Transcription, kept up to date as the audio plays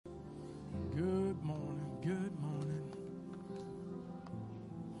Good morning.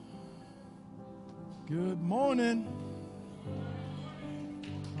 Good morning.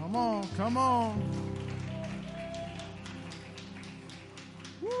 Come on, come on.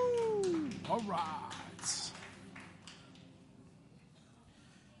 Woo! All right. If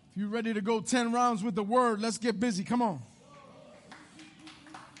you're ready to go 10 rounds with the word, let's get busy. Come on.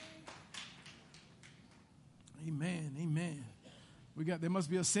 Amen, amen. There must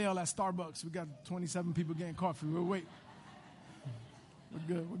be a sale at Starbucks. We got 27 people getting coffee. We'll wait.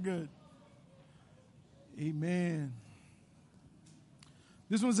 We're good. Amen.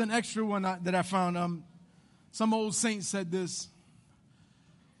 This one's an extra one that I found. Some old saint said this.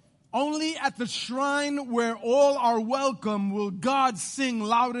 Only at the shrine where all are welcome will God sing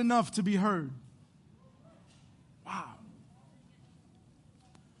loud enough to be heard. Wow.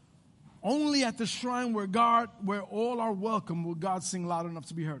 Only at the shrine where all are welcome will God sing loud enough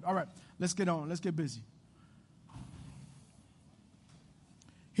to be heard. All right, let's get on. Let's get busy.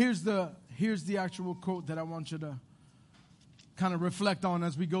 Here's the actual quote that I want you to kind of reflect on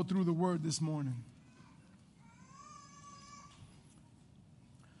as we go through the word this morning.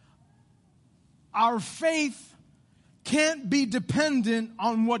 Our faith can't be dependent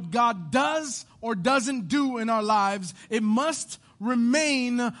on what God does or doesn't do in our lives. It must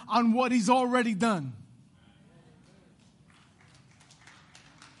remain on what He's already done.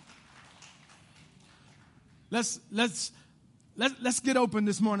 Let's get open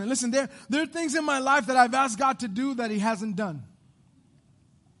this morning. Listen, there are things in my life that I've asked God to do that He hasn't done.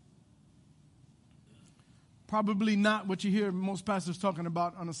 Probably not what you hear most pastors talking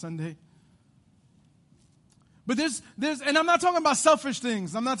about on a Sunday. But there's, and I'm not talking about selfish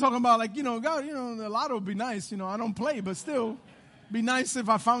things. I'm not talking about like, God, the lotto would be nice. I don't play, but still, be nice if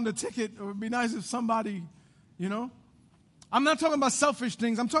I found a ticket, or it'd be nice if somebody, I'm not talking about selfish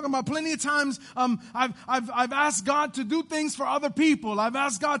things. I'm talking about plenty of times I've asked God to do things for other people. I've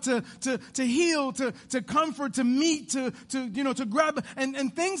asked God to heal, to comfort, to meet, to grab,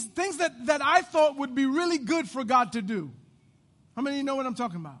 and things that I thought would be really good for God to do. How many of you know what I'm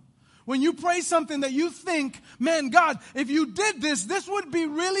talking about? When you pray something that you think, man, God, if you did this would be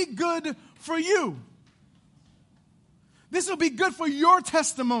really good for you. This will be good for your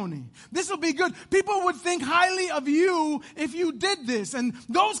testimony. This will be good. People would think highly of you if you did this. And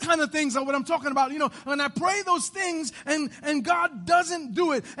those kind of things are what I'm talking about. When I pray those things and God doesn't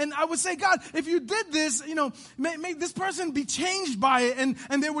do it. And I would say, God, if you did this, may this person be changed by it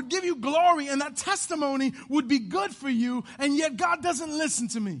and they would give you glory and that testimony would be good for you. And yet God doesn't listen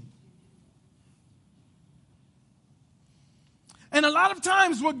to me. And a lot of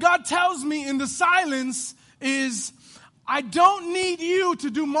times what God tells me in the silence is, I don't need you to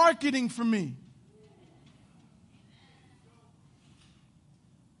do marketing for me.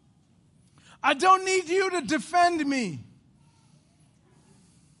 I don't need you to defend me.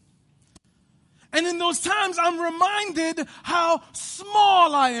 And in those times, I'm reminded how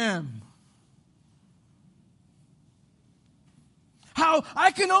small I am. How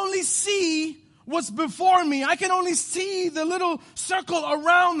I can only see what's before me. I can only see the little circle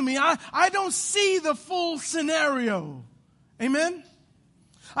around me. I don't see the full scenario. Amen?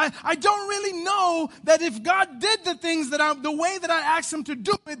 I don't really know that if God did the things the way that I asked Him to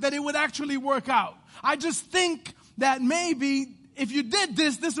do it, that it would actually work out. I just think that maybe if you did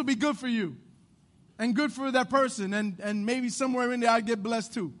this would be good for you. And good for that person. And maybe somewhere in there I'd get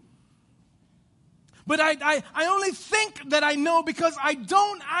blessed too. But I only think that I know because I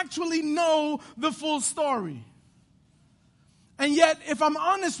don't actually know the full story. And yet, if I'm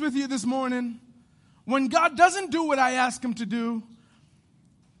honest with you this morning, when God doesn't do what I ask Him to do,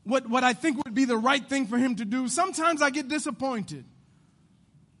 what I think would be the right thing for Him to do, sometimes I get disappointed.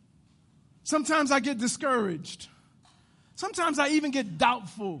 Sometimes I get discouraged. Sometimes I even get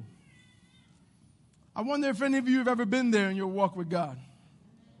doubtful. I wonder if any of you have ever been there in your walk with God.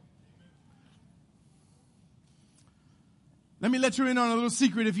 Let me let you in on a little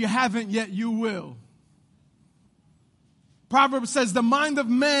secret. If you haven't yet, you will. Proverbs says, the mind of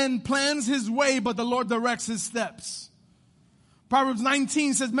man plans his way, but the Lord directs his steps. Proverbs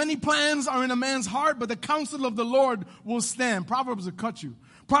 19 says, many plans are in a man's heart, but the counsel of the Lord will stand. Proverbs will cut you.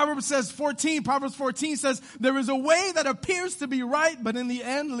 Proverbs 14 says, there is a way that appears to be right, but in the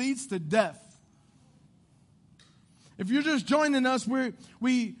end leads to death. If you're just joining us,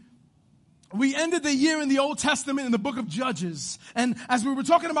 we we ended the year in the Old Testament in the book of Judges. And as we were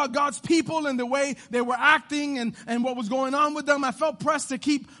talking about God's people and the way they were acting and what was going on with them, I felt pressed to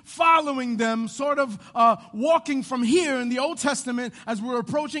keep following them, sort of walking from here in the Old Testament as we're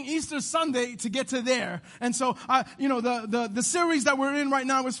approaching Easter Sunday to get to there. And so, the series that we're in right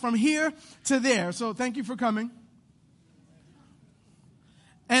now is from here to there. So thank you for coming.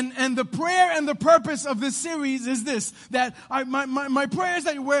 And the prayer and the purpose of this series is this, that my prayer is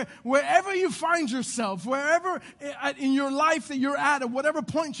that wherever you find yourself, wherever in your life that you're at whatever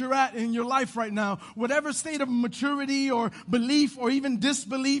point you're at in your life right now, whatever state of maturity or belief or even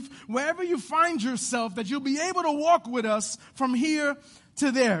disbelief, wherever you find yourself, that you'll be able to walk with us from here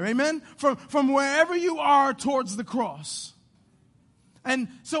to there. Amen? From wherever you are towards the cross. And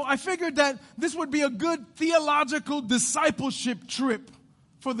so I figured that this would be a good theological discipleship trip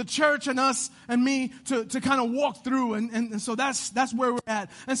for the church and us and me to kind of walk through. And so that's where we're at.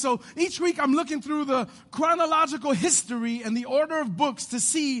 And so each week I'm looking through the chronological history and the order of books to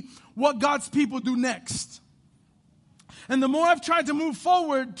see what God's people do next. And the more I've tried to move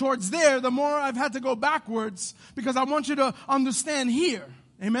forward towards there, the more I've had to go backwards, because I want you to understand here.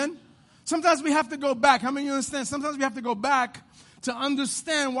 Amen? Sometimes we have to go back. How many of you understand? Sometimes we have to go back to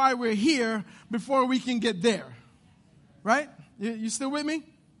understand why we're here before we can get there. Right? You still with me?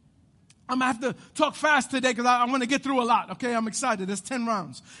 I'm going to have to talk fast today because I want to get through a lot. Okay, I'm excited. There's 10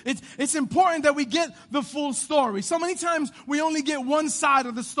 rounds. It's important that we get the full story. So many times we only get one side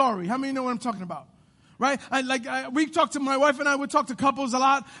of the story. How many know what I'm talking about? Right? We talk to, my wife and I would talk to couples a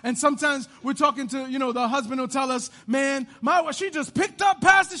lot, and sometimes we're talking to, the husband will tell us, man, my wife, she just picked up,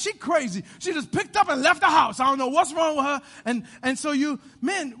 Pastor, she crazy. She just picked up and left the house. I don't know what's wrong with her. And so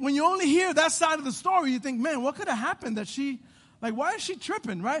when you only hear that side of the story, you think, man, what could have happened that why is she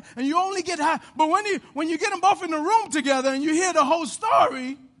tripping, right? And you only get half. But when you get them both in the room together and you hear the whole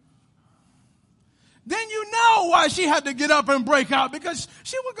story, then you know why she had to get up and break out, because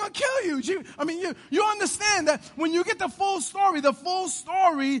she was going to kill you. You understand that when you get the full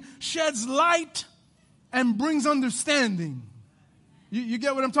story sheds light and brings understanding. You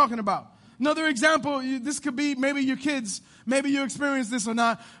get what I'm talking about? Another example, this could be maybe your kids, maybe you experience this or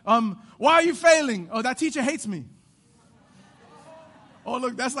not. Why are you failing? Oh, that teacher hates me. Oh,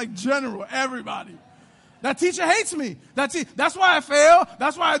 look, that's like general, everybody. That teacher hates me. That's why I fail.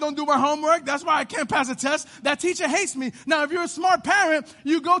 That's why I don't do my homework. That's why I can't pass a test. That teacher hates me. Now, if you're a smart parent,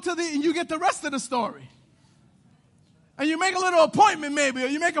 you go and you get the rest of the story. And you make a little appointment maybe, or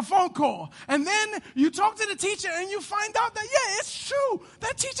you make a phone call. And then you talk to the teacher and you find out that, yeah, it's true.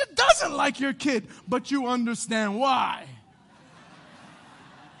 That teacher doesn't like your kid, but you understand why.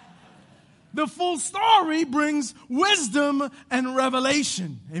 The full story brings wisdom and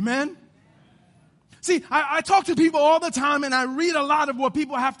revelation. Amen? See, I talk to people all the time, and I read a lot of what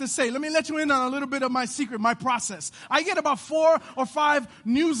people have to say. Let me let you in on a little bit of my secret, my process. I get about 4 or 5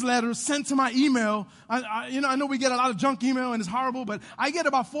 newsletters sent to my email. I know we get a lot of junk email, and it's horrible, but I get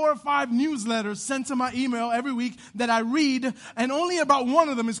about 4 or 5 newsletters sent to my email every week that I read, and only about one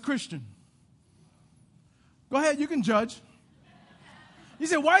of them is Christian. Go ahead, you can judge. You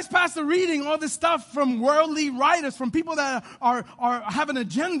say, why is Pastor reading all this stuff from worldly writers, from people that are have an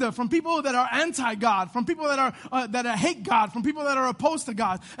agenda, from people that are anti-God, from people that hate God, from people that are opposed to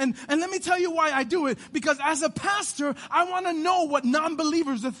God? And let me tell you why I do it. Because as a pastor, I want to know what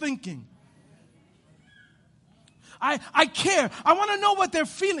non-believers are thinking. I care. I want to know what they're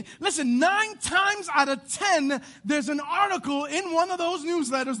feeling. Listen, 9 times out of 10, there's an article in one of those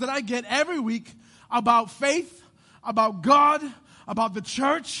newsletters that I get every week about faith, about God, about the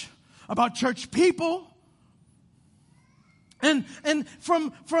church, about church people. And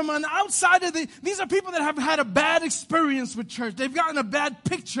from an outsider, these are people that have had a bad experience with church. They've gotten a bad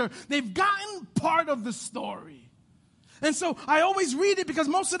picture. They've gotten part of the story. And so I always read it because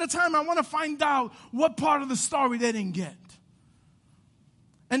most of the time I want to find out what part of the story they didn't get.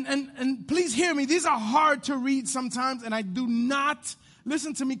 And please hear me, these are hard to read sometimes, and I do not,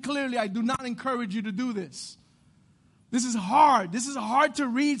 listen to me clearly, I do not encourage you to do this. This is hard. This is hard to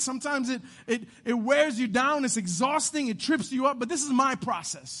read. Sometimes it wears you down. It's exhausting. It trips you up. But this is my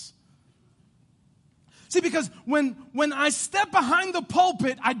process. See, because when I step behind the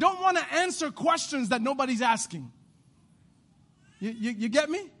pulpit, I don't want to answer questions that nobody's asking. You get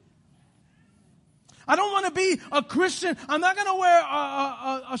me? I don't want to be a Christian. I'm not going to wear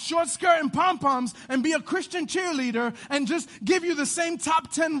a short skirt and pom-poms and be a Christian cheerleader and just give you the same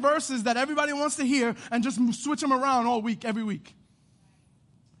top 10 verses that everybody wants to hear and just switch them around all week, every week.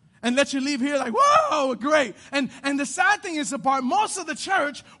 And let you leave here like, whoa, great. And the sad thing is, most of the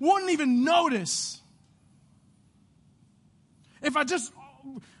church won't even notice if I just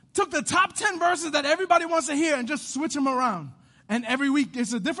took the top 10 verses that everybody wants to hear and just switch them around. And every week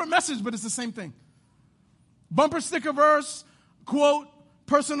it's a different message, but it's the same thing. Bumper sticker verse, quote,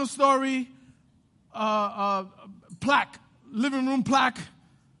 personal story, plaque, living room plaque,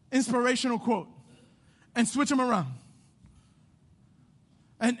 inspirational quote. And switch them around.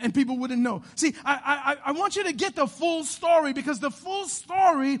 And people wouldn't know. See, I want you to get the full story, because the full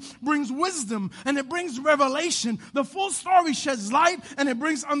story brings wisdom and it brings revelation. The full story sheds light and it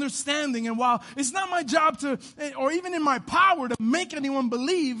brings understanding. And while it's not my job to, or even in my power, to make anyone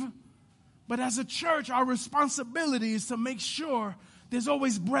believe, but as a church, our responsibility is to make sure there's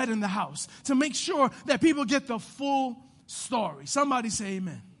always bread in the house, to make sure that people get the full story. Somebody say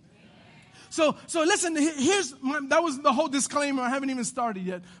amen. So listen, that was the whole disclaimer. I haven't even started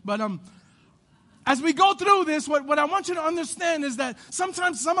yet. But as we go through this, what I want you to understand is that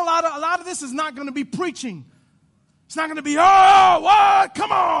sometimes a lot of this is not going to be preaching. It's not going to be, oh, what?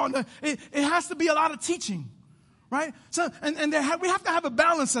 Come on. It has to be a lot of teaching, right? So we have to have a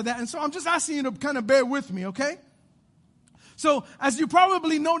balance of that. And so I'm just asking you to kind of bear with me, okay? So as you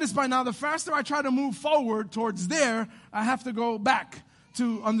probably noticed by now, the faster I try to move forward towards there, I have to go back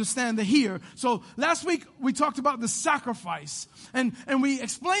to understand the here. So last week we talked about the sacrifice, and we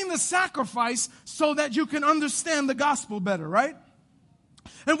explained the sacrifice so that you can understand the gospel better, right?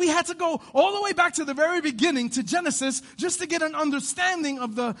 And we had to go all the way back to the very beginning, to Genesis, just to get an understanding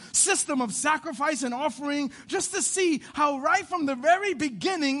of the system of sacrifice and offering, just to see how right from the very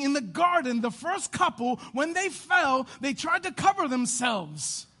beginning in the garden, the first couple, when they fell, they tried to cover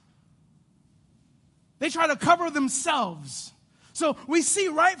themselves. They tried to cover themselves. So we see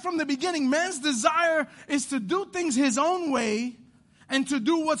right from the beginning, man's desire is to do things his own way and to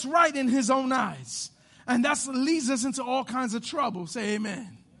do what's right in his own eyes. And that leads us into all kinds of trouble. Say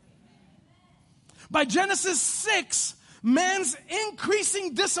amen. By Genesis 6, man's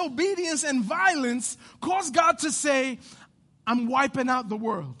increasing disobedience and violence caused God to say, I'm wiping out the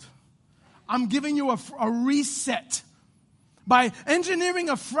world. I'm giving you a reset. By engineering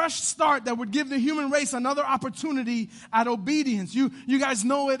a fresh start that would give the human race another opportunity at obedience. You guys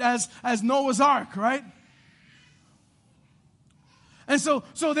know it as Noah's Ark, right? And so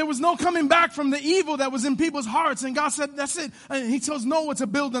there was no coming back from the evil that was in people's hearts. And God said, that's it. And he tells Noah to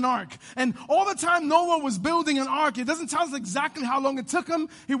build an ark. And all the time Noah was building an ark, it doesn't tell us exactly how long it took him.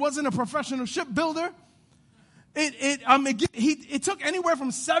 He wasn't a professional shipbuilder. It took anywhere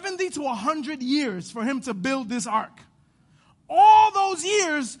from 70 to 100 years for him to build this ark. All those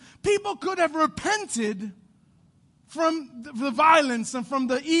years, people could have repented from the violence and from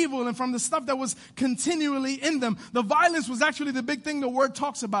the evil and from the stuff that was continually in them. The violence was actually the big thing the word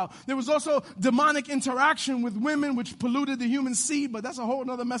talks about. There was also demonic interaction with women, which polluted the human seed, but that's a whole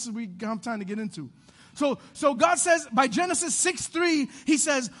other message we don't have time to get into. So God says, by Genesis 6:3, he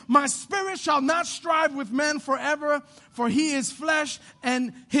says, my spirit shall not strive with man forever, for he is flesh,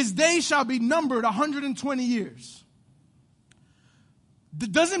 and his days shall be numbered 120 years.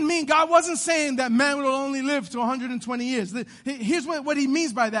 That doesn't mean God wasn't saying that man will only live to 120 years. Here's what he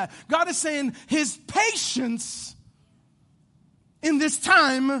means by that. God is saying his patience in this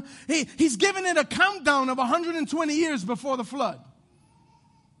time, he's given it a countdown of 120 years before the flood.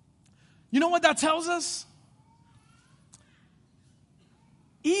 You know what that tells us?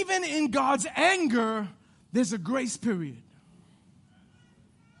 Even in God's anger, there's a grace period.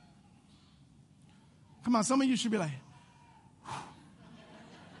 Come on, some of you should be like,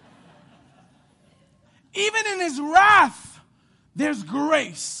 even in his wrath, there's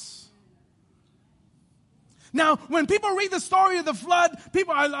grace. Now, when people read the story of the flood,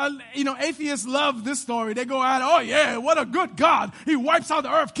 people, atheists love this story. They go out, oh yeah, what a good God. He wipes out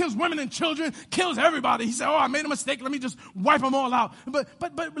the earth, kills women and children, kills everybody. He said, oh, I made a mistake. Let me just wipe them all out. But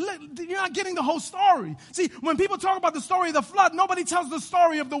you're not getting the whole story. See, when people talk about the story of the flood, nobody tells the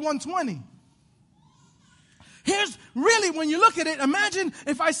story of the 120. Here's really, when you look at it, imagine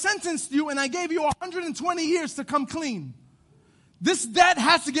if I sentenced you and I gave you 120 years to come clean. This debt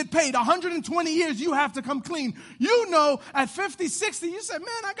has to get paid. 120 years, you have to come clean. You know, at 50, 60, you say,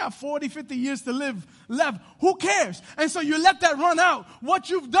 man, I got 40, 50 years to live left. Who cares? And so you let that run out. What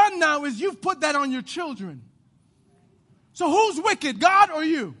you've done now is you've put that on your children. So who's wicked, God or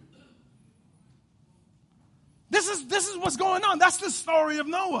you? This is what's going on. That's the story of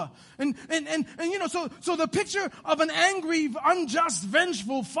Noah. And so the picture of an angry, unjust,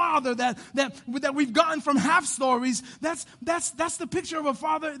 vengeful father that we've gotten from half stories, that's the picture of a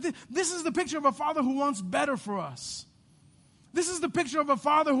father. This is the picture of a father who wants better for us. This is the picture of a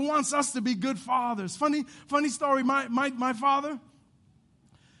father who wants us to be good fathers. Funny story, my father,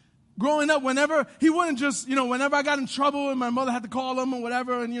 growing up, whenever he wouldn't just, whenever I got in trouble and my mother had to call him or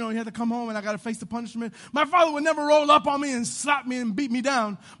whatever, and, he had to come home and I got to face the punishment, my father would never roll up on me and slap me and beat me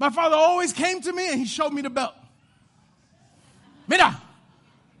down. My father always came to me and he showed me the belt. Mira.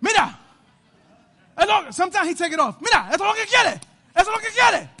 Sometimes he take it off. Mira, esto es lo que quiere. Esto es lo que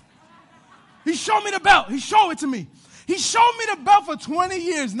quiere. He showed me the belt. He showed it to me. He showed me the belt for 20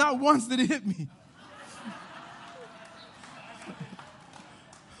 years. Not once did it hit me.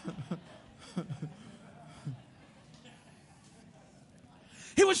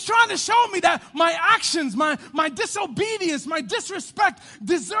 He was trying to show me that my actions, my disobedience, my disrespect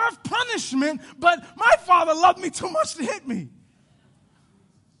deserved punishment, but my father loved me too much to hit me.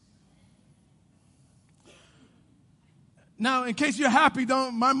 Now, in case you're happy,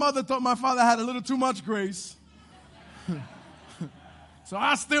 my mother thought my father had a little too much grace. So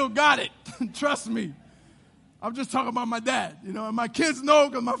I still got it. Trust me. I'm just talking about my dad, and my kids know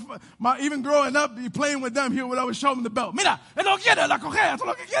because my even growing up, playing with them, he would always show them the belt. Mira, esto lo quiere, la coge, esto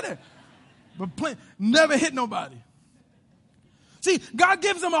lo que quiere. But never hit nobody. See, God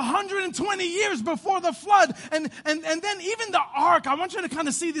gives them 120 years before the flood. And then even the ark, I want you to kind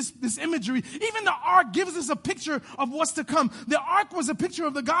of see this imagery. Even the ark gives us a picture of what's to come. The ark was a picture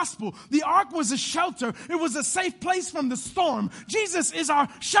of the gospel. The ark was a shelter. It was a safe place from the storm. Jesus is our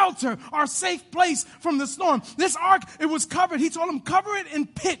shelter, our safe place from the storm. This ark, it was covered. He told them, cover it in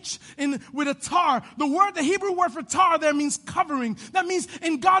pitch, with a tar. The Hebrew word for tar there means covering. That means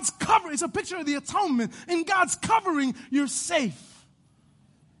in God's covering, it's a picture of the atonement. In God's covering, you're safe.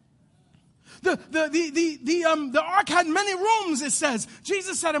 The ark had many rooms, it says.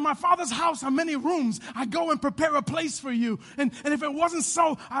 Jesus said, in my Father's house are many rooms. I go and prepare a place for you. And if it wasn't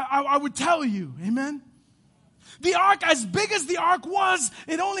so, I would tell you. Amen? The ark, as big as the ark was,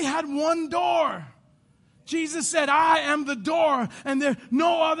 it only had one door. Jesus said, I am the door, and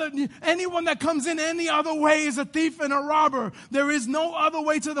anyone that comes in any other way is a thief and a robber. There is no other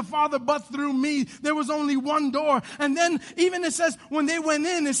way to the Father but through me. There was only one door. And then even it says, when they went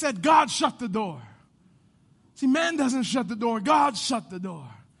in, it said, God shut the door. See, man doesn't shut the door. God shut the door.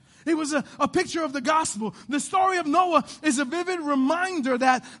 It was a picture of the gospel. The story of Noah is a vivid reminder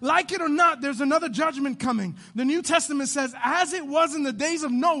that, like it or not, there's another judgment coming. The New Testament says, as it was in the days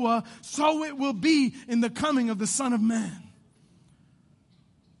of Noah, so it will be in the coming of the Son of Man.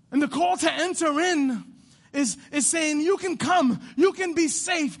 And the call to enter in is saying, you can come, you can be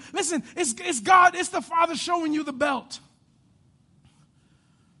safe. Listen, it's God, it's the Father showing you the belt.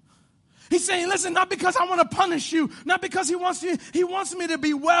 He's saying, listen, not because I want to punish you, not because he wants me to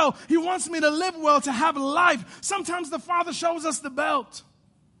be well. He wants me to live well, to have life. Sometimes the Father shows us the belt.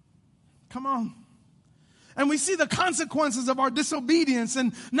 Come on. And we see the consequences of our disobedience,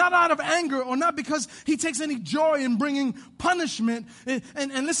 and not out of anger or not because he takes any joy in bringing punishment.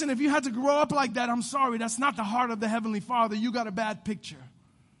 And listen, if you had to grow up like that, I'm sorry, that's not the heart of the Heavenly Father. You got a bad picture.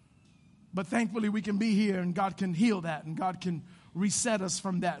 But thankfully we can be here and God can heal that and God can reset us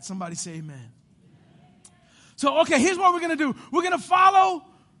from that. Somebody say amen. So, okay, here's what we're going to do. We're going to follow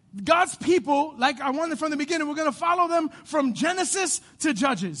God's people, like I wanted from the beginning. We're going to follow them from Genesis to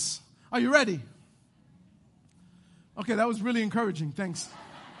Judges. Are you ready? Okay, that was really encouraging. Thanks.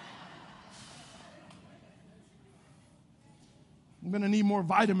 I'm going to need more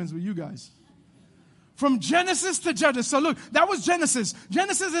vitamins with you guys. From Genesis to Judges. So look, that was Genesis.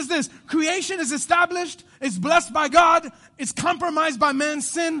 Genesis is this. Creation is established, it's blessed by God, it's compromised by man's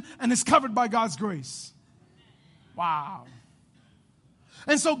sin, and it's covered by God's grace. Wow.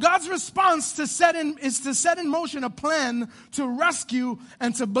 And so God's response is to set in motion a plan to rescue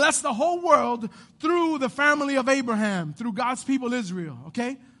and to bless the whole world through the family of Abraham, through God's people Israel.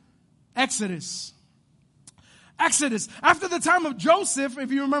 Okay? Exodus. After the time of Joseph,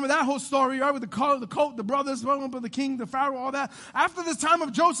 if you remember that whole story, right, with the coat, the brothers, the king, the Pharaoh, all that. After the time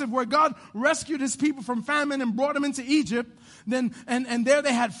of Joseph, where God rescued his people from famine and brought them into Egypt, then and there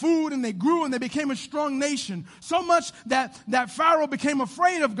they had food and they grew and they became a strong nation. So much that Pharaoh became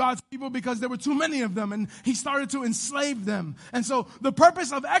afraid of God's people because there were too many of them and he started to enslave them. And so the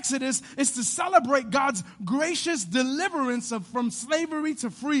purpose of Exodus is to celebrate God's gracious deliverance from slavery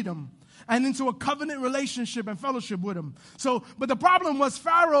to freedom and into a covenant relationship and fellowship with him. So, but the problem was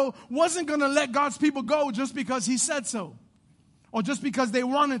Pharaoh wasn't going to let God's people go just because he said so, or just because they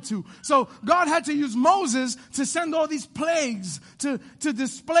wanted to. So God had to use Moses to send all these plagues to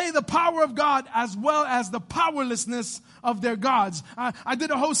display the power of God as well as the powerlessness of their gods. I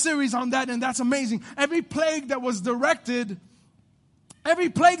did a whole series on that, and that's amazing. Every plague that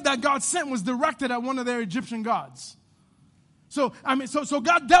God sent was directed at one of their Egyptian gods. So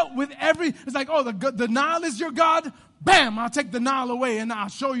God dealt with it's like, oh, the Nile is your God? Bam, I'll take the Nile away and I'll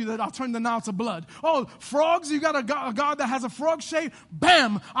show you that I'll turn the Nile to blood. Oh, frogs, you got a God that has a frog shape?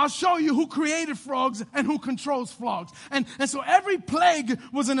 Bam, I'll show you who created frogs and who controls frogs. And so every plague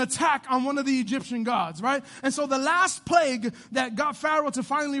was an attack on one of the Egyptian gods, right? And so the last plague that got Pharaoh to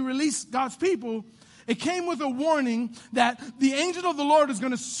finally release God's people, it came with a warning that the angel of the Lord is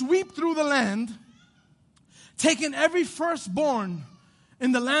going to sweep through the land, taking every firstborn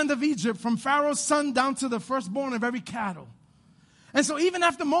in the land of Egypt, from Pharaoh's son down to the firstborn of every cattle. And so even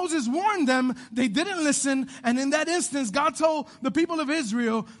after Moses warned them, they didn't listen. And in that instance, God told the people of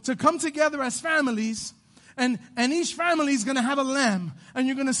Israel to come together as families. And each family is going to have a lamb. And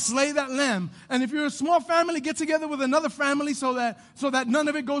you're going to slay that lamb. And if you're a small family, get together with another family so that none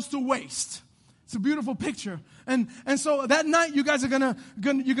of it goes to waste. It's a beautiful picture. And so that night you guys are gonna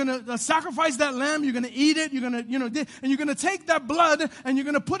sacrifice that lamb. You're gonna eat it. You're gonna take that blood and you're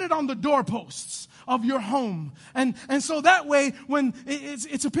gonna put it on the doorposts of your home. And so that way, when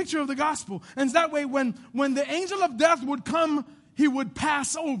it's a picture of the gospel. And that way, when the angel of death would come, he would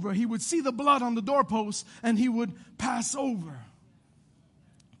pass over. He would see the blood on the doorpost and he would pass over.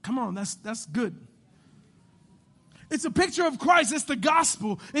 Come on, that's good. It's a picture of Christ. It's the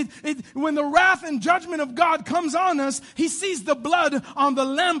gospel. When the wrath and judgment of God comes on us, he sees the blood on the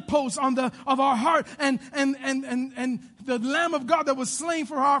lamppost of our heart and the Lamb of God that was slain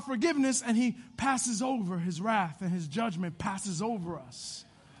for our forgiveness, and he passes over. His wrath and his judgment passes over us.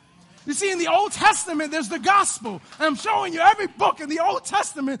 You see, in the Old Testament, there's the gospel. And I'm showing you every book in the Old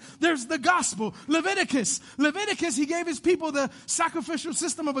Testament, there's the gospel. Leviticus, he gave his people the sacrificial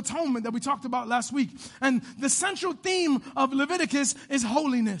system of atonement that we talked about last week. And the central theme of Leviticus is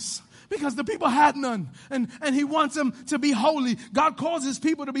holiness. Because the people had none. And he wants them to be holy. God calls his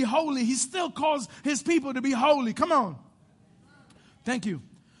people to be holy. He still calls his people to be holy. Come on. Thank you.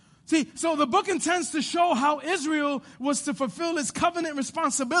 See, so the book intends to show how Israel was to fulfill its covenant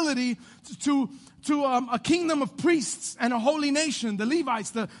responsibility to a kingdom of priests and a holy nation, the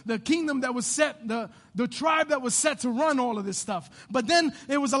Levites, the kingdom that was set, the tribe that was set to run all of this stuff. But then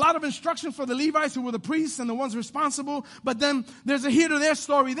there was a lot of instruction for the Levites, who were the priests and the ones responsible. But then there's a here to there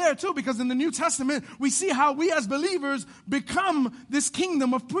story there too, because in the New Testament, we see how we as believers become this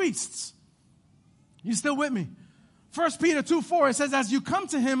kingdom of priests. You still with me? 1 Peter 2:4, it says, as you come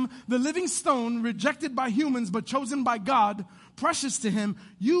to him, the living stone, rejected by humans but chosen by God, precious to him,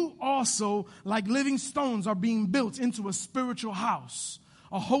 you also, like living stones, are being built into a spiritual house,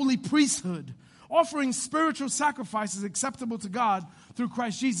 a holy priesthood, offering spiritual sacrifices acceptable to God through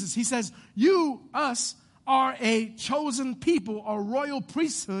Christ Jesus. He says, us, are a chosen people, a royal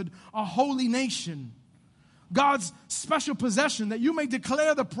priesthood, a holy nation. God's special possession, that you may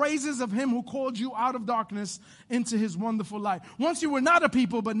declare the praises of him who called you out of darkness into his wonderful light. Once you were not a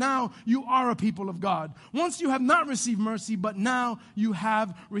people, but now you are a people of God. Once you have not received mercy, but now you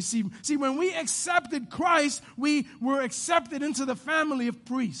have received. See, when we accepted Christ, we were accepted into the family of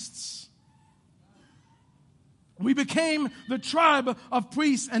priests. We became the tribe of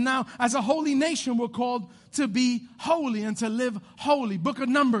priests, and now as a holy nation, we're called to be holy and to live holy. Book of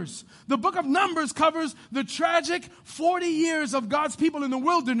Numbers. The book of Numbers covers the tragic 40 years of God's people in the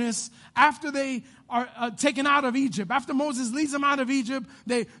wilderness after they are taken out of Egypt. After Moses leads them out of Egypt,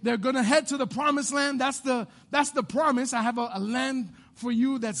 they're going to head to the promised land. That's the promise. I have a land for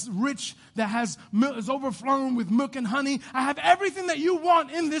you that's rich, that is overflowing with milk and honey. I have everything that you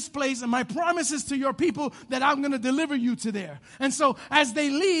want in this place, and my promise is to your people that I'm going to deliver you to there. And so as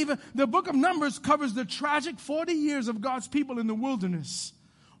they leave, the book of Numbers covers the tragic 40 years of God's people in the wilderness.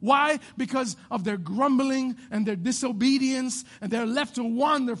 Why? Because of their grumbling and their disobedience, and they're left to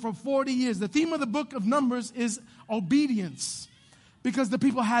wander for 40 years. The theme of the book of Numbers is obedience, because the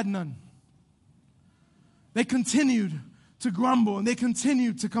people had none. They continued to grumble, and they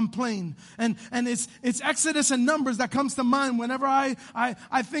continue to complain. And it's Exodus and Numbers that comes to mind whenever I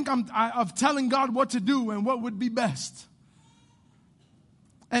think of telling God what to do and what would be best.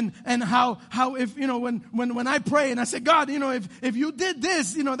 And how if, when I pray and I say, God, if you did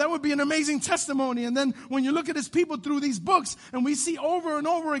this, that would be an amazing testimony. And then when you look at his people through these books, and we see over and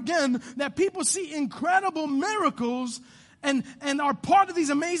over again that people see incredible miracles and are part of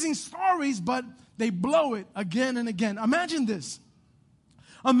these amazing stories, but they blow it again and again. Imagine this.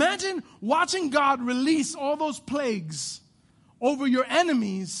 Imagine watching God release all those plagues over your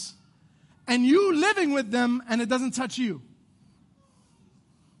enemies and you living with them and it doesn't touch you.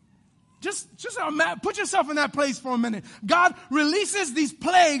 Just put yourself in that place for a minute. God releases these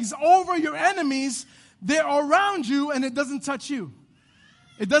plagues over your enemies. They're around you and it doesn't touch you.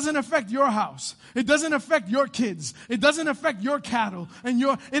 It doesn't affect your house. It doesn't affect your kids. It doesn't affect your cattle.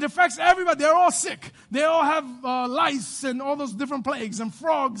 It affects everybody. They're all sick. They all have lice and all those different plagues and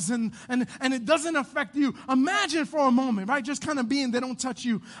frogs and it doesn't affect you. Imagine for a moment, right? Just kind of being, they don't touch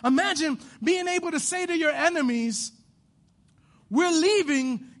you. Imagine being able to say to your enemies, we're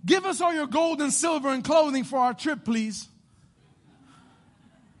leaving. Give us all your gold and silver and clothing for our trip, please.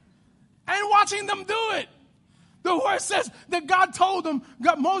 And watching them do it. The word says that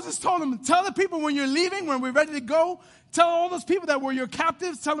Moses told them, tell the people when you're leaving, when we're ready to go, tell all those people that were your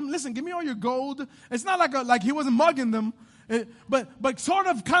captives, tell them, listen, give me all your gold. It's not like he wasn't mugging them, but sort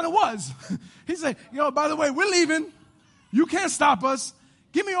of kind of was. He said, by the way, we're leaving. You can't stop us.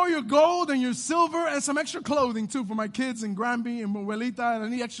 Give me all your gold and your silver and some extra clothing too for my kids and Granby and Abuelita, and I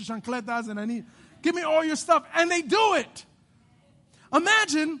need extra chancletas and give me all your stuff. And they do it.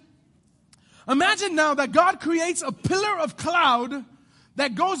 Imagine now that God creates a pillar of cloud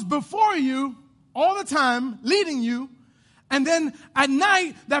that goes before you all the time, leading you. And then at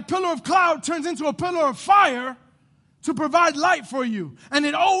night, that pillar of cloud turns into a pillar of fire to provide light for you. And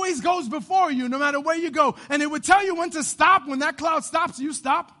it always goes before you, no matter where you go. And it would tell you when to stop. When that cloud stops, you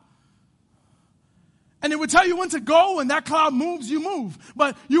stop. And it would tell you when to go. When that cloud moves, you move.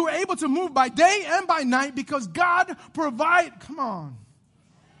 But you were able to move by day and by night because God provided. Come on.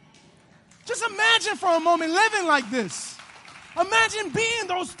 Just imagine for a moment living like this. Imagine being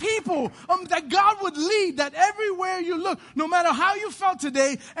those people that God would lead, that everywhere you look, no matter how you felt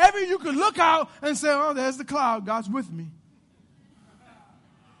today, you could look out and say, oh, there's the cloud. God's with me.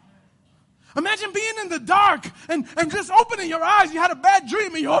 Imagine being in the dark and just opening your eyes. You had a bad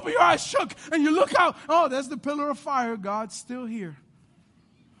dream and you open your eyes shook and you look out. Oh, there's the pillar of fire. God's still here.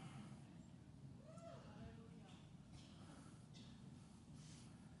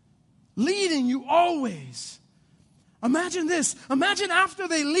 Leading you always. Imagine this. Imagine after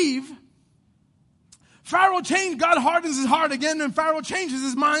they leave, Pharaoh changed, God hardens his heart again, and Pharaoh changes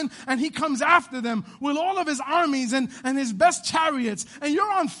his mind, and he comes after them with all of his armies and his best chariots, and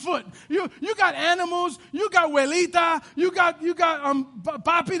you're on foot. You got animals, you got Abuelita, you got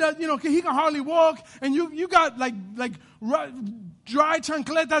Papi that, he can hardly walk, and you got like dry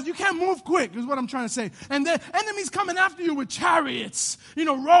chancletas. You can't move quick, is what I'm trying to say. And the enemy's coming after you with chariots,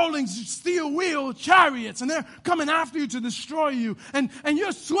 rolling steel wheel chariots, and they're coming after you to destroy you. And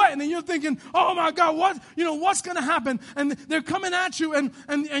you're sweating, and you're thinking, oh my God, what's going to happen? And they're coming at you, and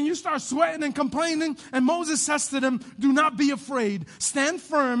you start sweating and complaining. And Moses says to them, do not be afraid. Stand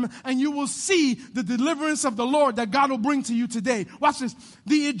firm, and you will see the deliverance of the Lord that God will bring to you today. Watch this.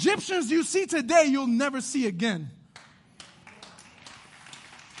 The Egyptians you see today, you'll never see again.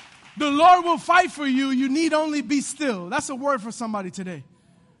 The Lord will fight for you. You need only be still. That's a word for somebody today.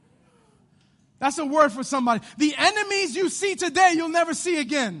 That's a word for somebody. The enemies you see today, you'll never see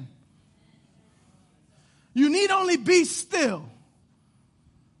again. You need only be still.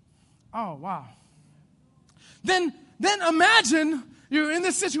 Oh, wow. Then imagine you're in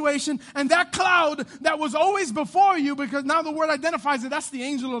this situation, and that cloud that was always before you, because now the word identifies it, that's the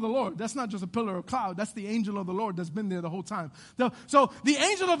angel of the Lord. That's not just a pillar of cloud. That's the angel of the Lord that's been there the whole time. So the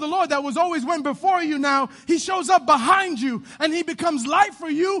angel of the Lord that was always went before you now, he shows up behind you, and he becomes light for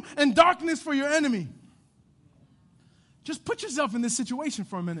you and darkness for your enemy. Just put yourself in this situation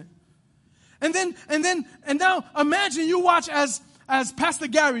for a minute. And now imagine you watch as Pastor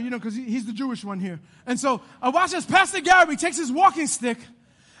Gary, because he's the Jewish one here. And so I watch as Pastor Gary takes his walking stick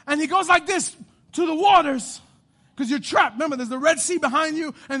and he goes like this to the waters because you're trapped. Remember, there's the Red Sea behind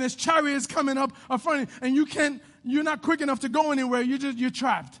you and there's chariots coming up in front of you and you're not quick enough to go anywhere. You're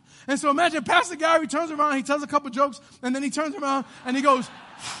trapped. And so imagine Pastor Gary turns around, he tells a couple jokes, and then he turns around and he goes,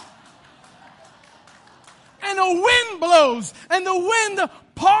 and a wind blows, and the wind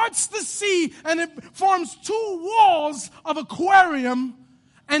parts the sea, and it forms two walls of aquarium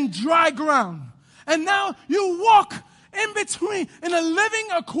and dry ground. And now you walk in between in a living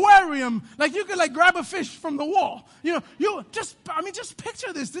aquarium, like you could grab a fish from the wall. Just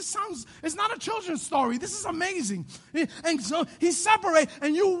picture this. It's not a children's story. This is amazing. And so he separates,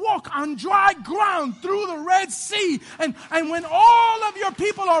 and you walk on dry ground through the Red Sea, and when all of your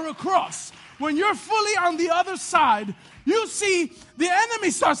people are across, when you're fully on the other side, you see the enemy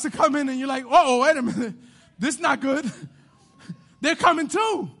starts to come in and you're like, uh-oh, wait a minute. This is not good. They're coming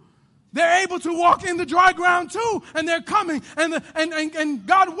too. They're able to walk in the dry ground too. And they're coming. And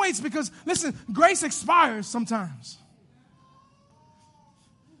God waits because, listen, grace expires sometimes.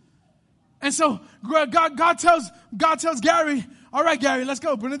 And so God tells Gary, all right, Gary, let's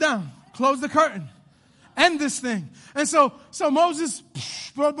go. Bring it down. Close the curtain. End this thing. And so Moses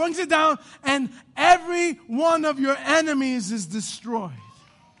brings it down, and every one of your enemies is destroyed.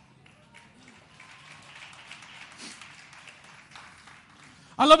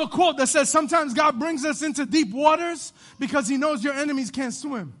 I love a quote that says, sometimes God brings us into deep waters because he knows your enemies can't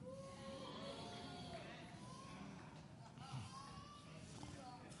swim.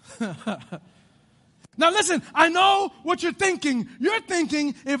 Now listen, I know what you're thinking. You're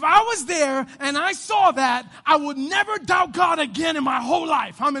thinking, if I was there and I saw that, I would never doubt God again in my whole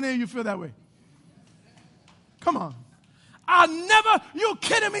life. How many of you feel that way? Come on. You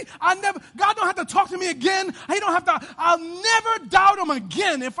kidding me? God don't have to talk to me again. I'll never doubt him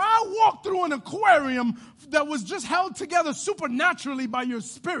again. If I walk through an aquarium that was just held together supernaturally by your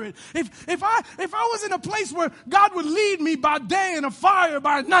spirit, if I was in a place where God would lead me by day and a fire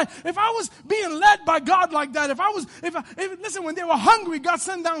by night, if I was being led by God like that, listen, when they were hungry, God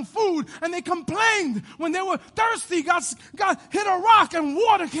sent down food and they complained. When they were thirsty, God hit a rock and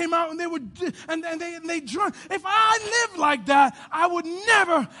water came out and they drank. If I lived like that, I would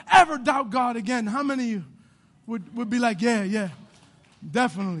never ever doubt God again. How many of you would be like, yeah,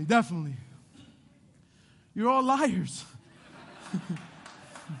 definitely. You're all liars.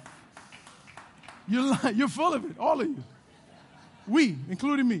 You're full of it, all of you. We,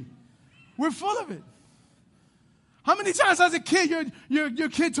 including me, we're full of it. How many times as a kid your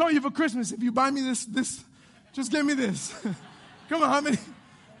kid told you for Christmas, if you buy me this, just give me this. Come on, how many?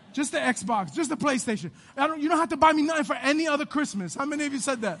 Just the Xbox, just the PlayStation. You don't have to buy me nothing for any other Christmas. How many of you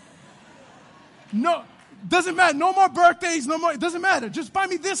said that? No, doesn't matter. No more birthdays, no more. It doesn't matter. Just buy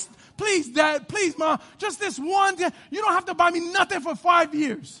me this. Please, Dad. Please, Mom. Just this one. You don't have to buy me nothing for 5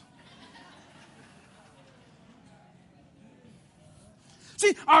 years.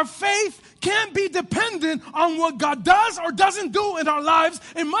 See, our faith can't be dependent on what God does or doesn't do in our lives.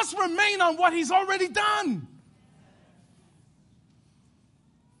 It must remain on what he's already done.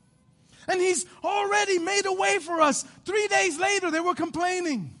 And he's already made a way for us. 3 days later, they were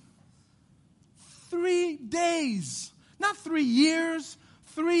complaining. 3 days. Not 3 years.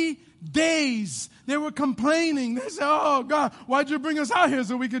 3 days. They were complaining. They said, oh, God, why'd you bring us out here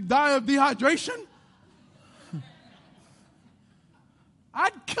so we could die of dehydration?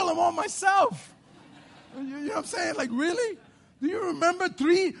 I'd kill them all myself. You know what I'm saying? Like, really? Do you remember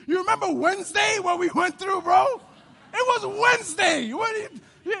You remember Wednesday, what we went through, bro? It was Wednesday.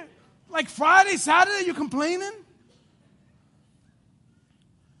 Like Friday, Saturday, you complaining?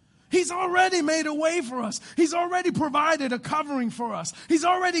 He's already made a way for us. He's already provided a covering for us. He's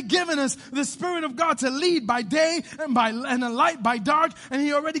already given us the Spirit of God to lead by day and a light by dark. And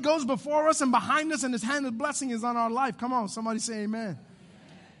he already goes before us and behind us, and his hand of blessing is on our life. Come on, somebody say amen.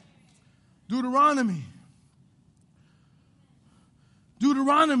 Deuteronomy.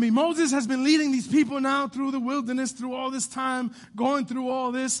 Moses has been leading these people now through the wilderness, through all this time, going through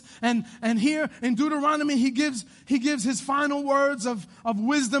all this. And here in Deuteronomy, he gives his final words of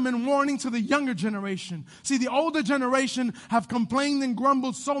wisdom and warning to the younger generation. See, the older generation have complained and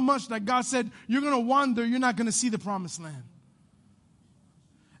grumbled so much that God said, you're going to wander, you're not going to see the promised land.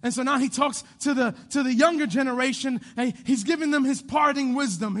 And so now he talks to the younger generation, and he's giving them his parting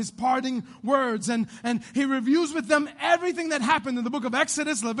wisdom, his parting words, and he reviews with them everything that happened in the book of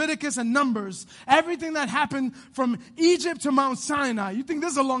Exodus, Leviticus, and Numbers. Everything that happened from Egypt to Mount Sinai. You think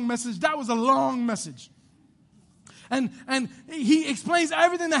this is a long message? That was a long message. And he explains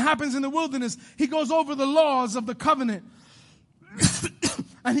everything that happens in the wilderness. He goes over the laws of the covenant.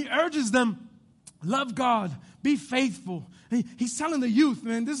 And he urges them, love God, be faithful. He's telling the youth,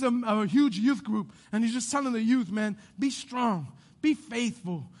 man, this is a huge youth group. And he's just telling the youth, man, be strong, be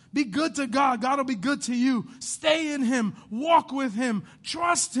faithful, be good to God. God will be good to you. Stay in him, walk with him,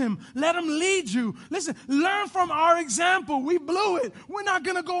 trust him, let him lead you. Listen, learn from our example. We blew it. We're not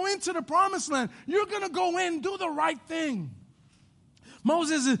going to go into the promised land. You're going to go in, do the right thing.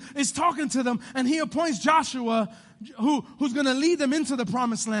 Moses is talking to them, and he appoints Joshua, who's going to lead them into the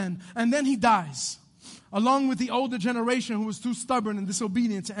promised land. And then he dies, along with the older generation who was too stubborn and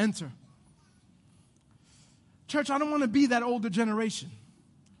disobedient to enter. Church, I don't want to be that older generation.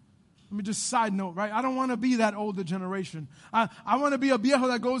 Let me just side note, right? I don't want to be that older generation. I want to be a viejo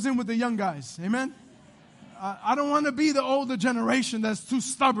that goes in with the young guys. Amen? I don't want to be the older generation that's too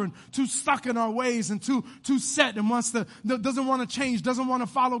stubborn, too stuck in our ways, and too set and doesn't want to change, doesn't want to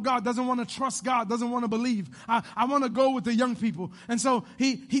follow God, doesn't want to trust God, doesn't want to believe. I want to go with the young people. And so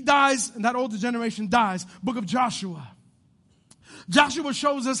he dies, and that older generation dies. Book of Joshua. Joshua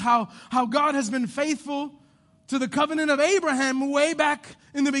shows us how God has been faithful to the covenant of Abraham way back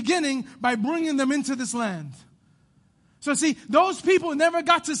in the beginning by bringing them into this land. So see, those people never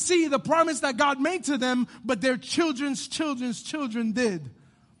got to see the promise that God made to them, but their children's children did.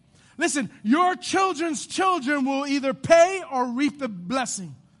 Listen, your children's children will either pay or reap the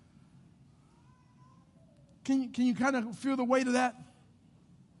blessing. Can you kind of feel the weight of that?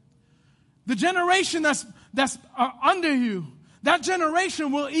 The generation that's under you, that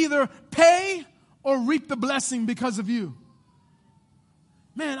generation will either pay or reap the blessing because of you.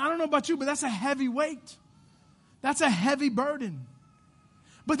 Man, I don't know about you, but that's a heavy weight. That's a heavy burden.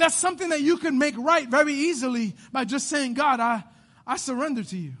 But that's something that you can make right very easily by just saying, God, I surrender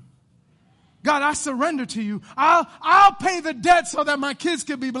to you. God, I surrender to you. I'll pay the debt so that my kids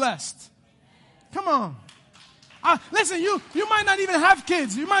can be blessed. Come on. Listen, you might not even have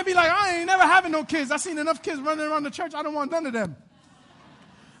kids. You might be like, I ain't never having no kids. I've seen enough kids running around the church. I don't want none of them.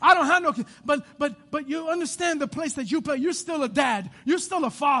 I don't have no kids. But you understand the place that you play. You're still a dad. You're still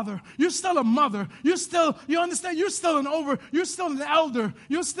a father. You're still a mother. You understand, you're still an elder. You're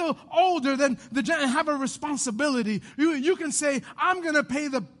still older than and have a responsibility. You can say, I'm going to pay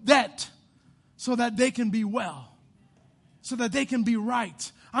the debt so that they can be well. So that they can be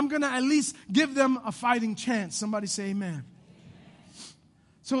right. I'm going to at least give them a fighting chance. Somebody say amen.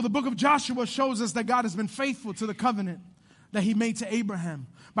 So the book of Joshua shows us that God has been faithful to the covenant that he made to Abraham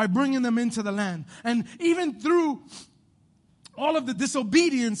by bringing them into the land. And even through all of the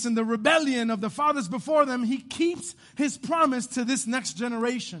disobedience and the rebellion of the fathers before them, he keeps his promise to this next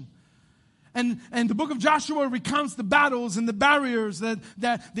generation. And the book of Joshua recounts the battles and the barriers that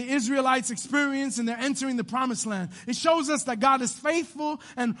the Israelites experience and they're entering the promised land. It shows us that God is faithful,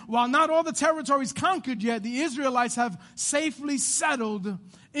 and while not all the territories conquered yet, the Israelites have safely settled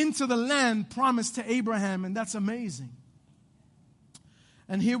into the land promised to Abraham, and that's amazing.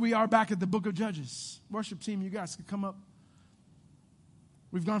 And here we are back at the book of Judges. Worship team, you guys can come up.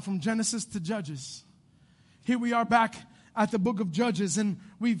 We've gone from Genesis to Judges. Here we are back at the book of Judges, and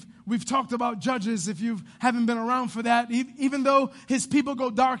we've talked about Judges. If you haven't been around for that, even though his people go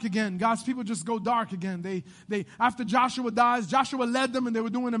dark again, God's people just go dark again. They after Joshua dies, Joshua led them and they were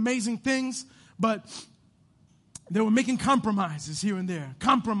doing amazing things, but they were making compromises here and there,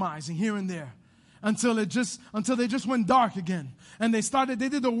 compromising here and there. Until they just went dark again. And they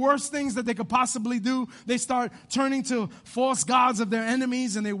did the worst things that they could possibly do. They start turning to false gods of their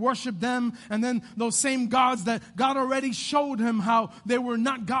enemies and they worship them. And then those same gods that God already showed him how they were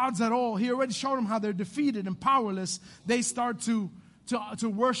not gods at all. He already showed them how they're defeated and powerless. They start to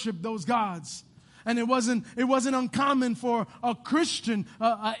worship those gods. And it wasn't uncommon for a Christian,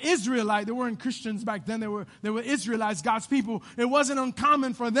 Israelite. There weren't Christians back then. They were Israelites, God's people. It wasn't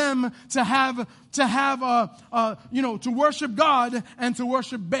uncommon for them to worship God and to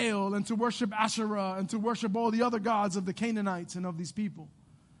worship Baal and to worship Asherah and to worship all the other gods of the Canaanites and of these people.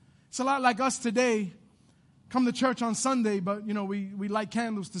 It's a lot like us today. Come to church on Sunday, but we light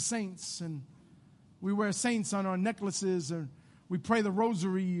candles to saints and we wear saints on our necklaces, or we pray the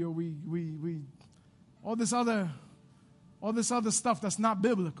rosary, or we all this other stuff that's not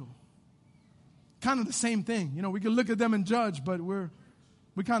biblical. Kind of the same thing. We can look at them and judge, but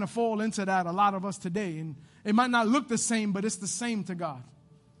we kind of fall into that, a lot of us today. And it might not look the same, but it's the same to God.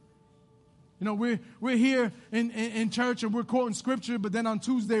 We're here in church and we're quoting scripture, but then on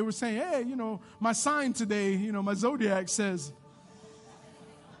Tuesday we're saying, hey, my sign today, my zodiac says.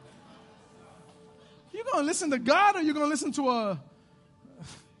 You going to listen to God, or you going to listen to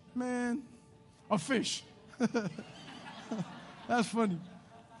a fish? That's funny.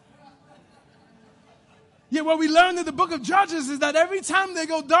 Yeah, what we learned in the book of Judges is that every time they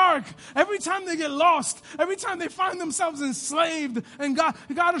go dark, every time they get lost, every time they find themselves enslaved, and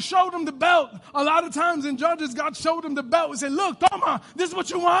God showed them the belt. A lot of times in Judges, God showed them the belt and said, look, Toma, this is what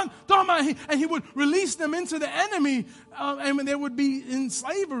you want, Toma. And he would release them into the enemy, and they would be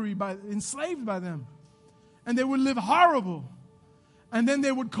enslaved by them. And they would live horrible. And then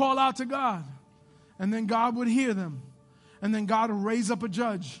they would call out to God. And then God would hear them. And then God would raise up a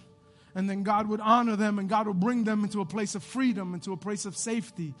judge. And then God would honor them, and God would bring them into a place of freedom, into a place of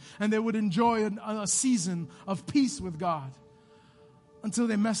safety. And they would enjoy a season of peace with God until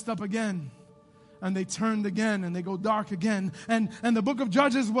they messed up again. And they turned again, and they go dark again. And the book of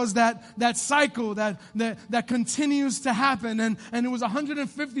Judges was that cycle that continues to happen. And it was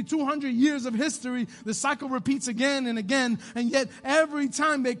 150, 200 years of history. The cycle repeats again and again. And yet every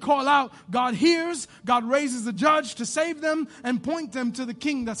time they call out, God hears, God raises a judge to save them and point them to the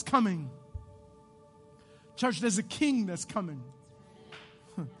king that's coming. Church, there's a king that's coming.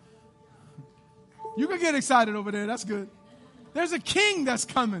 You can get excited over there. That's good. There's a king that's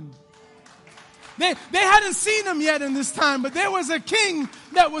coming. They hadn't seen him yet in this time, but there was a king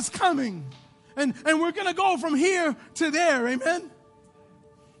that was coming. And we're going to go from here to there. Amen?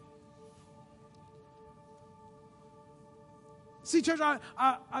 See, church,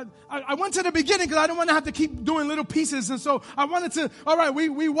 I went to the beginning because I didn't want to have to keep doing little pieces. And so I wanted to, all right,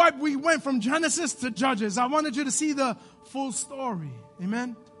 we went from Genesis to Judges. I wanted you to see the full story.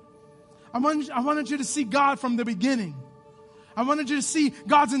 Amen? I wanted you to see God from the beginning. I wanted you to see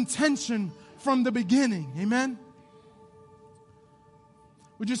God's intention from the beginning. Amen?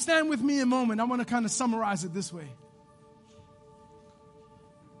 Would you stand with me a moment? I want to kind of summarize it this way.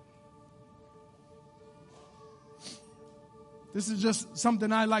 This is just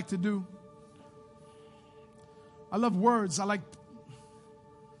something I like to do. I love words. I like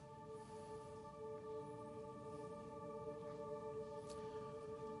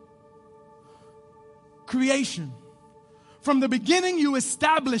creation. From the beginning, you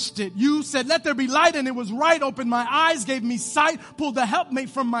established it. You said, let there be light, and it was right. Opened my eyes, gave me sight, pulled the helpmate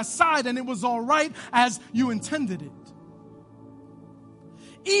from my side, and it was all right as you intended it.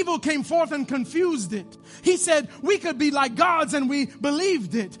 Evil came forth and confused it. He said we could be like gods, and we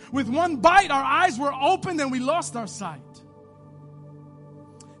believed it. With one bite, our eyes were opened and we lost our sight.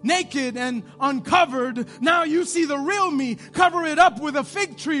 Naked and uncovered, now you see the real me. Cover it up with a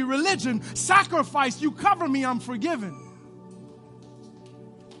fig tree, religion, sacrifice. You cover me, I'm forgiven.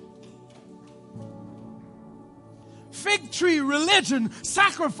 Fig tree, religion,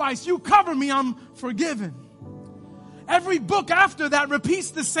 sacrifice. You cover me, I'm forgiven. Every book after that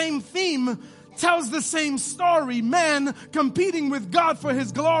repeats the same theme, tells the same story. Man competing with God for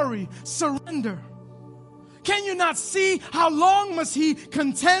his glory. Surrender. Can you not see how long must he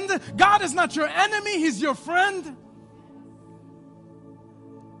contend? God is not your enemy, he's your friend.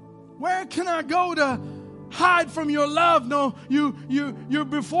 Where can I go to hide from your love? No, you're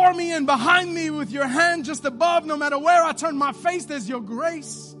before me and behind me with your hand just above. No matter where I turn my face, there's your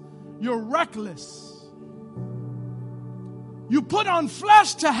grace. You're reckless. You put on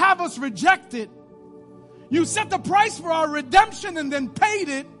flesh to have us reject it. You set the price for our redemption and then paid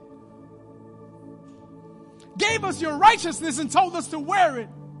it. Gave us your righteousness and told us to wear it.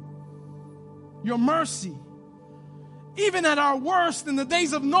 Your mercy. Even at our worst, in the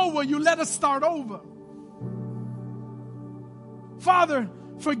days of Noah, you let us start over. Father,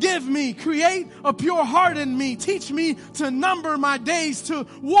 forgive me. Create a pure heart in me. Teach me to number my days, to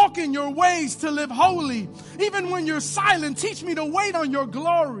walk in your ways, to live holy. Even when you're silent, teach me to wait on your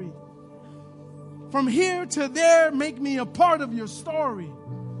glory. From here to there, make me a part of your story.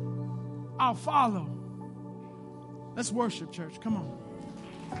 I'll follow. Let's worship, church. Come on.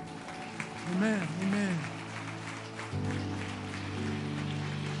 Amen. Amen.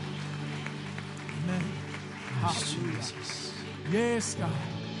 Amen. Hallelujah. Yes, God.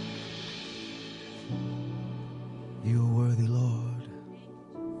 You are worthy, Lord.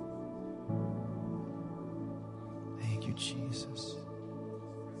 Thank you, Jesus.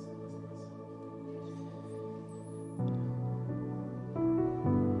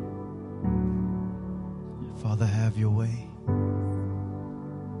 Father, have your way.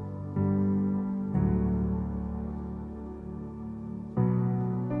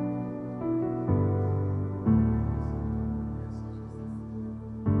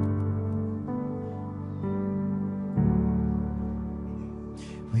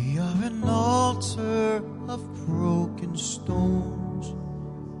 We are an altar of broken stones,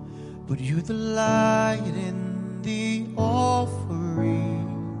 but you're the light in the offering.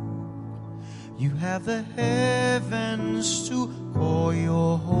 You have the heavens to call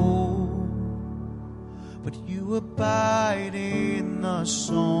your home, but you abide in the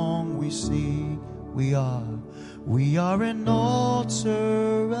song we sing. We are an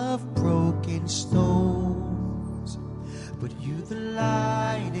altar of broken stones, but you the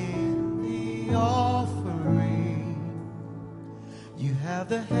light in the offering. You have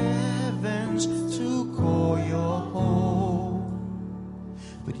the heavens to call your home,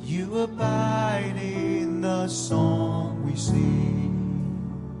 but you abide in the song we sing.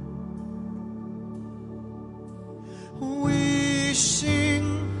 We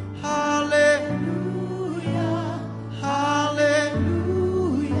sing hallelujah, hallelujah,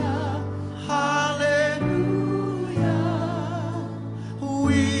 hallelujah.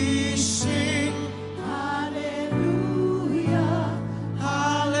 We sing hallelujah,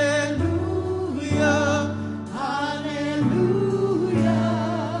 hallelujah, hallelujah.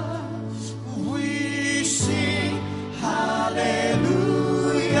 We sing hallelujah.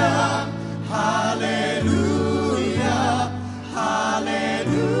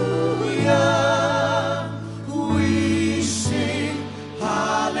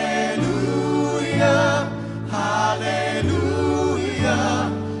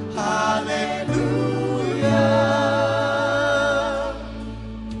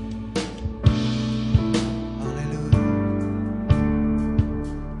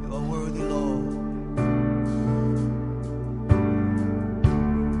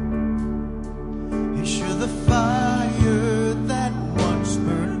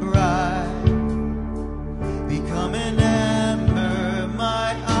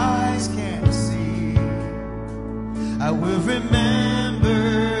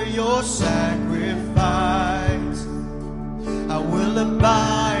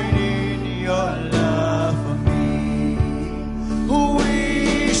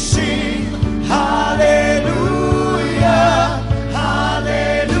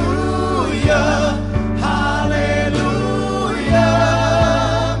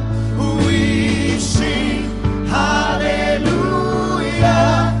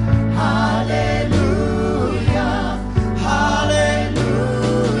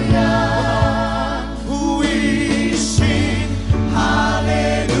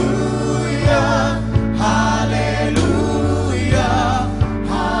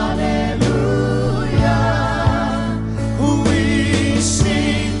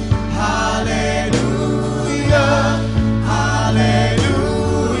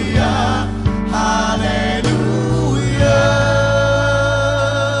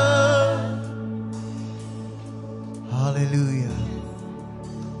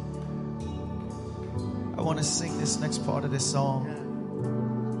 this song.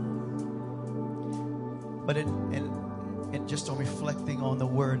 But in just on reflecting on the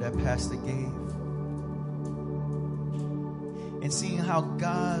word that Pastor gave, and seeing how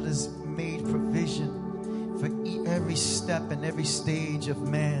God has made provision for every step and every stage of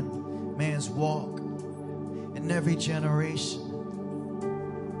man's walk, in every generation,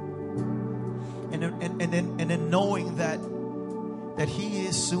 and then knowing that He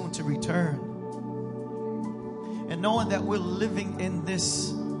is soon to return, and knowing that we're living in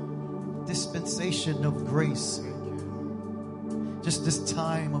this dispensation of grace, just this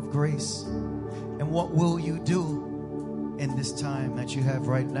time of grace. And what will you do in this time that you have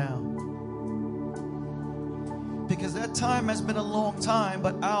right now? Because that time has been a long time,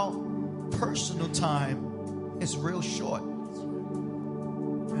 but our personal time is real short.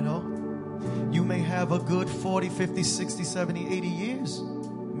 You know, you may have a good 40, 50, 60, 70, 80 years,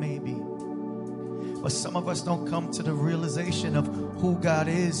 maybe. But some of us don't come to the realization of who God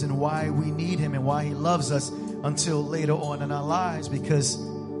is and why we need Him and why He loves us until later on in our lives. Because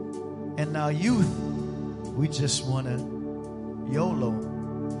in our youth, we just want to YOLO,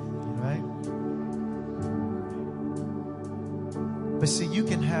 right? But see, you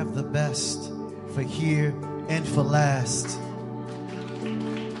can have the best for here and for last.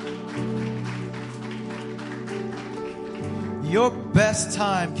 Your best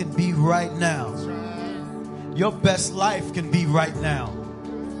time can be right now. Your best life can be right now.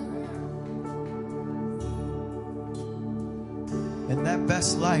 And that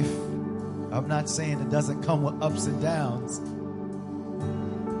best life, I'm not saying it doesn't come with ups and downs.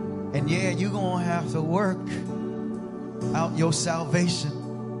 And yeah, you're going to have to work out your salvation.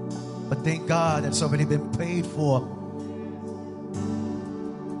 But thank God that's already been paid for.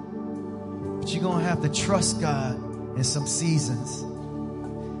 But you're going to have to trust God in some seasons.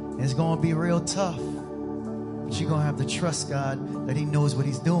 And it's going to be real tough. But you're going to have to trust God that He knows what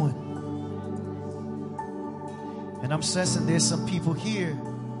He's doing. And I'm sensing there's some people here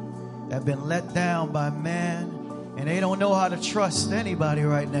that have been let down by man, and they don't know how to trust anybody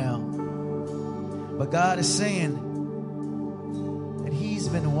right now. But God is saying that He's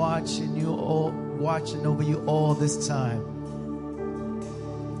been watching over you all this time.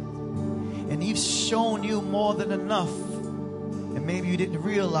 And He's shown you more than enough. And maybe you didn't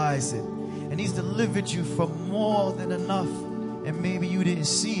realize it. And He's delivered you from more than enough. And maybe you didn't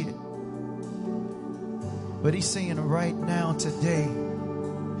see it. But He's saying right now, today,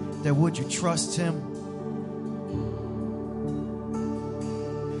 that would you trust Him?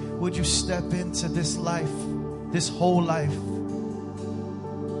 Would you step into this life, this whole life?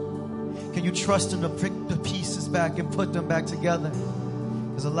 Can you trust Him to pick the pieces back and put them back together?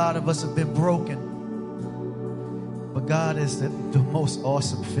 Because a lot of us have been broken. But God is the most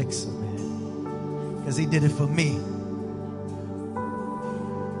awesome fixer, man. Because He did it for me.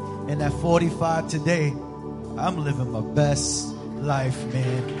 And at 45 today, I'm living my best life,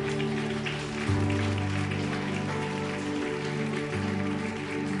 man.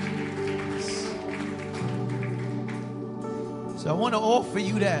 So I want to offer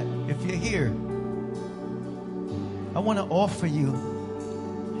you that. If you're here, I want to offer you.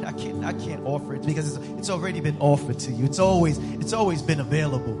 I can't offer it because it's already been offered to you. It's always been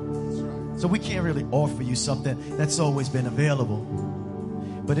available. So we can't really offer you something that's always been available.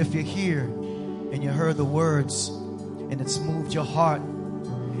 But if you're here and you heard the words and it's moved your heart,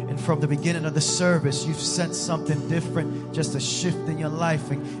 and from the beginning of the service you've sensed something different, just a shift in your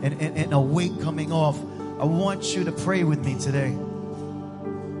life and a weight coming off, I want you to pray with me today.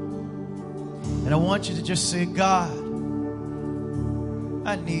 And I want you to just say, God,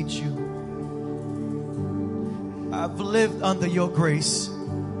 I need you. I've lived under your grace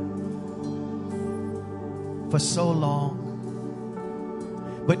for so long,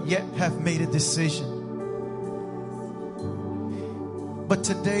 but yet have made a decision. But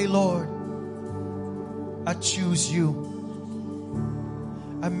today, Lord, I choose you.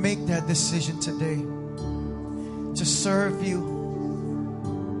 I make that decision today to serve you.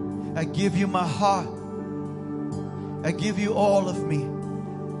 I give you my heart. I give you all of me.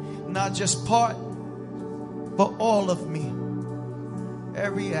 Not just part, but all of me.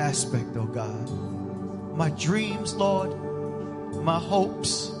 Every aspect, oh God. My dreams, Lord. My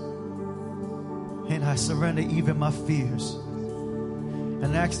hopes. And I surrender even my fears.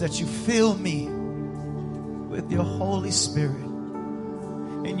 And ask that you fill me with your Holy Spirit.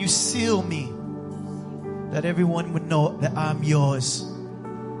 And you seal me, that everyone would know that I'm yours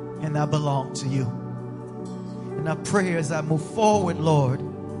and I belong to you. And I pray as I move forward, Lord,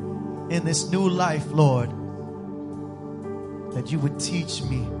 in this new life, Lord, that you would teach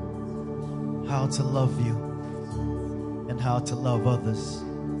me how to love you and how to love others.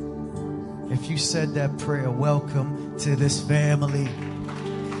 If you said that prayer, welcome to this family.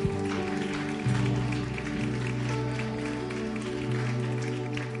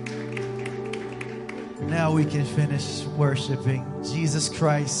 Now we can finish worshiping Jesus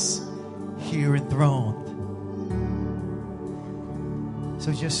Christ here enthroned.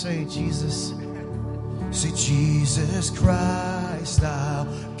 So just say, Jesus. Say, Jesus Christ, thou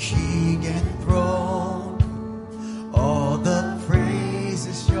King enthroned. All the praise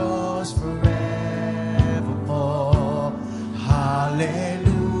is yours forevermore. Hallelujah.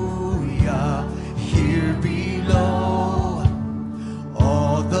 Here below,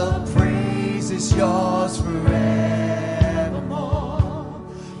 all the praise is yours forevermore.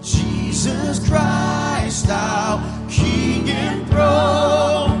 Jesus Christ, thou King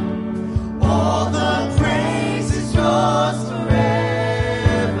enthroned. All the praise is yours forevermore.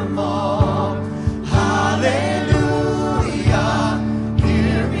 Hallelujah.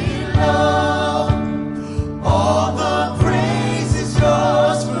 Here below, all the praise is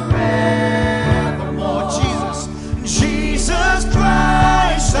yours forevermore. Jesus, Jesus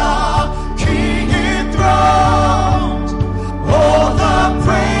Christ, our King enthroned. All the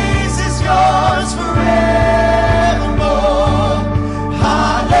praise is yours forevermore.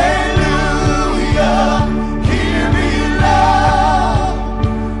 Hallelujah. Here below,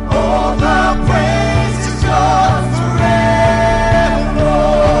 all the praise is yours forevermore.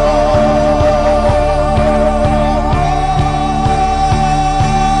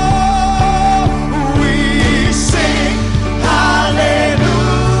 We sing hallelujah,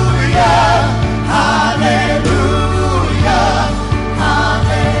 hallelujah,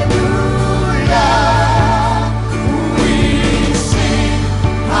 hallelujah. We sing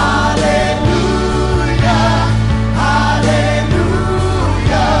hallelujah,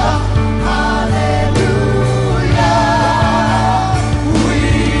 hallelujah, hallelujah. We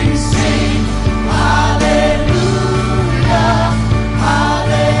sing hallelujah,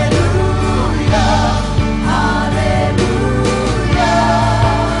 hallelujah, hallelujah.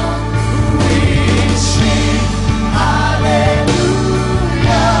 We sing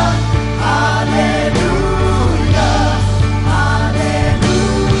hallelujah, hallelujah, hallelujah.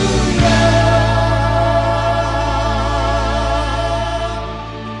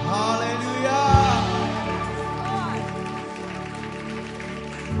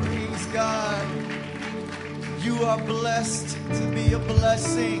 Praise God. You are blessed to be a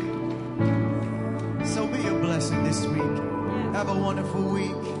blessing. So be a blessing this week. Have a wonderful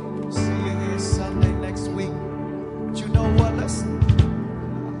week. See you here Sunday next week. But you know what?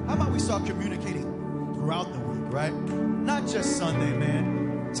 How about we start communicating throughout the week, right? Not just Sunday,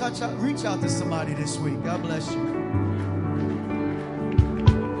 man. Reach out to somebody this week. God bless you.